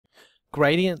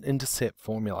gradient-intercept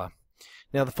formula.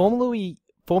 Now the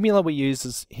formula we use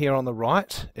is here on the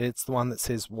right. It's the one that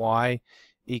says y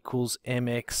equals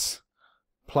mx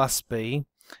plus b,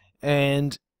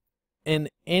 and in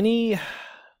any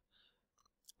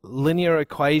linear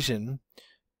equation,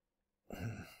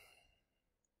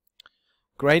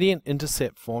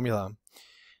 gradient-intercept formula.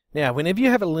 Now whenever you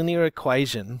have a linear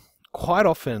equation, quite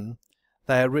often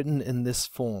they are written in this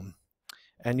form,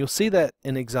 and you'll see that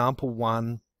in example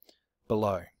 1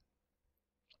 below.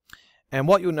 And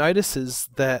what you'll notice is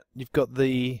that you've got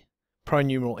the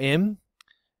pronumeral m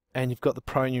and you've got the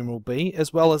pronumeral b,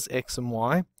 as well as x and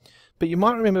y. But you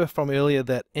might remember from earlier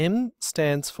that m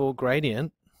stands for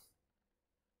gradient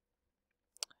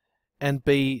and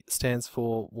b stands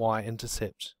for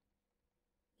y-intercept.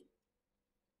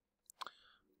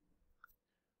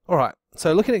 Alright,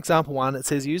 so look at example 1. It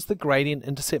says use the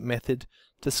gradient-intercept method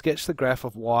to sketch the graph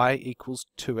of y equals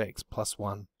 2x plus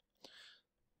 1.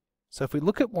 So if we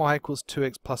look at y equals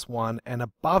 2x plus 1 and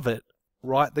above it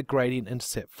write the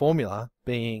gradient-intercept formula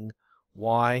being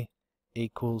y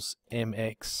equals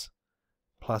mx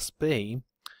plus b,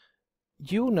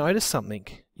 you'll notice something.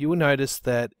 You will notice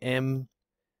that m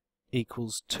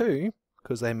equals 2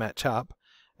 because they match up,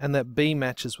 and that b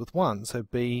matches with 1, so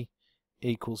b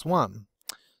equals 1.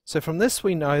 So from this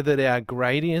we know that our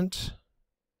gradient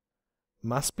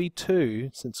must be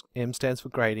 2, since m stands for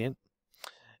gradient,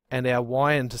 and our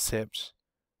y-intercept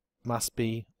must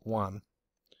be 1.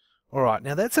 Alright,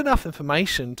 now that's enough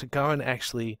information to go and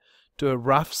actually do a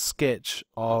rough sketch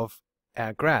of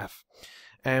our graph.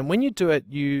 And when you do it,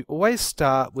 you always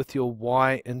start with your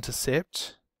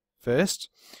y-intercept first,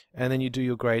 and then you do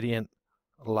your gradient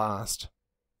last.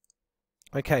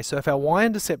 Okay, so if our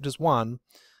y-intercept is 1,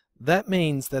 that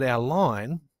means that our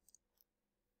line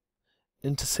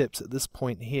intercepts at this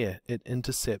point here. It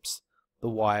intercepts the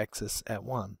y-axis at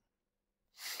 1.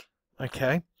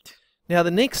 Okay, now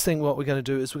the next thing what we're going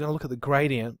to do is we're going to look at the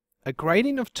gradient. A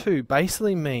gradient of 2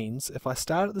 basically means if I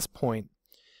start at this point,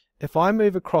 if I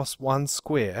move across 1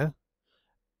 square,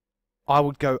 I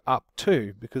would go up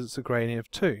 2 because it's a gradient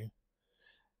of 2.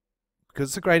 Because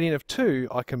it's a gradient of 2,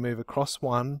 I can move across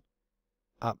 1,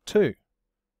 up 2,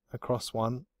 across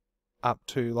 1, up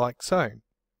 2, like so.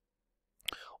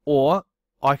 Or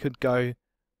I could go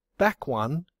back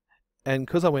 1, and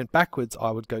because I went backwards, I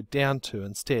would go down 2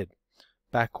 instead.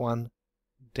 Back 1,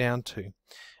 down 2.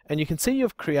 And you can see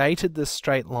you've created this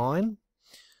straight line.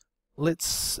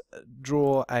 Let's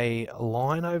draw a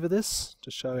line over this to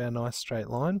show our nice straight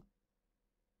line.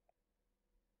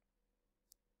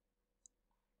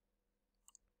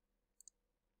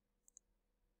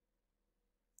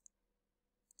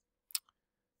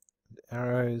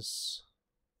 Arrows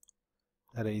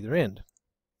at either end.